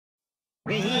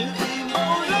Chi-Town,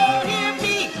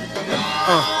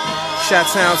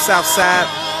 Southside,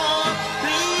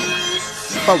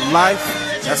 Folk Life,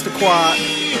 that's the quad.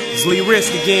 It's Lee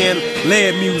Risk again,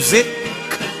 lead music.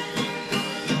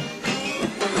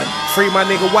 Free my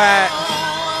nigga Wide.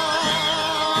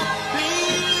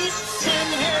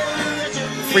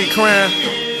 Free crime.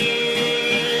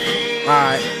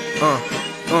 Alright,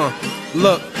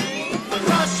 look.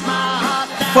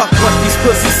 Fuck what these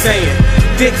pussies saying.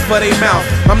 Dick for they mouth.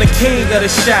 I'm the king of the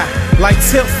shot. Like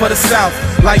Tip for the South.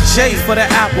 Like Jay for the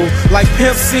Apple. Like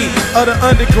Pimp C of the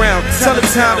underground. Tell the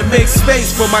town to make space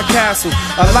for my castle.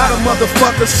 A lot of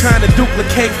motherfuckers trying to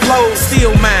duplicate flows. Steal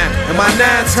mine. And my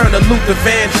 9 turn to Luther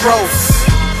Vandross.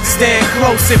 Stand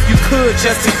close if you could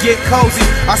just to get cozy.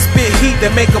 I spit heat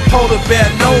that make a polar bear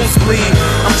nosebleed.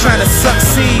 I'm trying to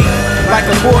succeed like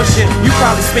abortion. You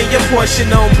probably spend your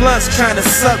portion on blunts trying to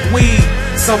suck weed.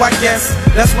 So I guess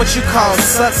that's what you call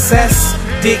success,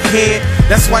 dickhead.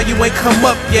 That's why you ain't come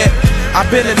up yet. I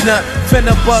been a nut,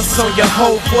 finna bust on your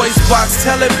whole voice box.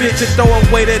 Tell a bitch to throw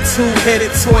away that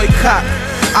 2-headed toy cock.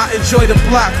 I enjoy the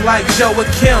block like Joe and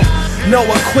Kim. Know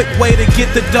a quick way to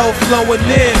get the dough flowing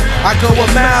in. I go a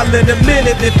mile in a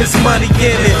minute if it's money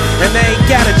in it. And I ain't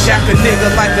gotta jack a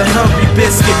nigga like a hungry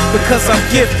biscuit, because I'm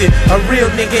gifted, a real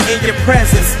nigga in your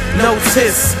presence.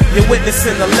 Notice, you're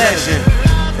witnessing the legend.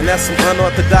 And that's some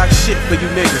unorthodox shit for you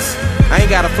niggas. I ain't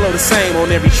gotta flow the same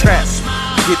on every track.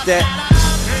 Get that?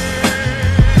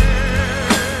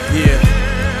 Yeah.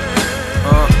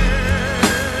 Come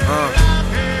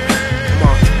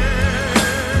on.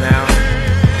 Now.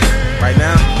 Right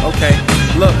now? Okay.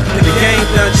 Look, the game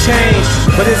done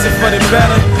changed, but is it for the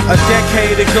better? A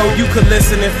decade ago you could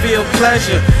listen and feel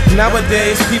pleasure.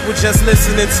 Nowadays people just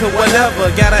listening to whatever.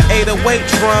 Got an 808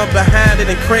 drum behind it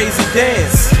and crazy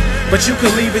dance. But you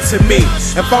can leave it to me.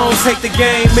 If I don't take the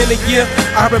game in a year,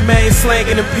 I remain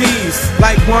slanging them peas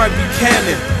like Mark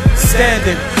Buchanan.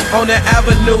 Standing on the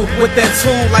avenue with that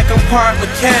tool like I'm part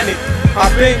mechanic.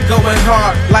 I've been going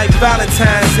hard like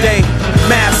Valentine's Day.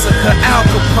 Massacre, Al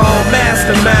Capone,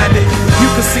 masterminded. You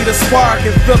can see the spark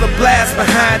and feel the blast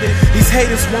behind it. These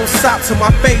haters won't stop till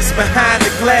my face behind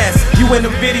the glass. You in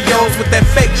the videos with that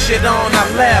fake shit on, I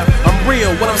laugh. I'm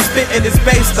real, what I'm spitting is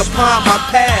based upon my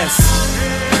past.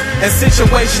 And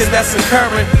situation that's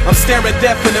occurring, I'm staring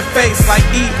death in the face like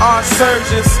ER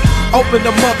surgeons. Open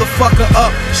the motherfucker up,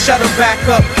 shut him back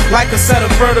up like a set of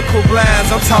vertical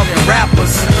blinds. I'm talking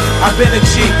rappers. I've been a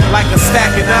G like a stack,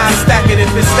 and I stack it.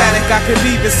 If it's static, I could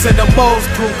even send a Mo's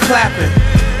crew clapping.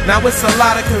 Now it's a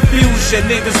lot of confusion,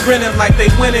 niggas grinning like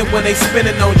they winning when they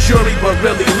spinning on jury but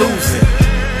really losing.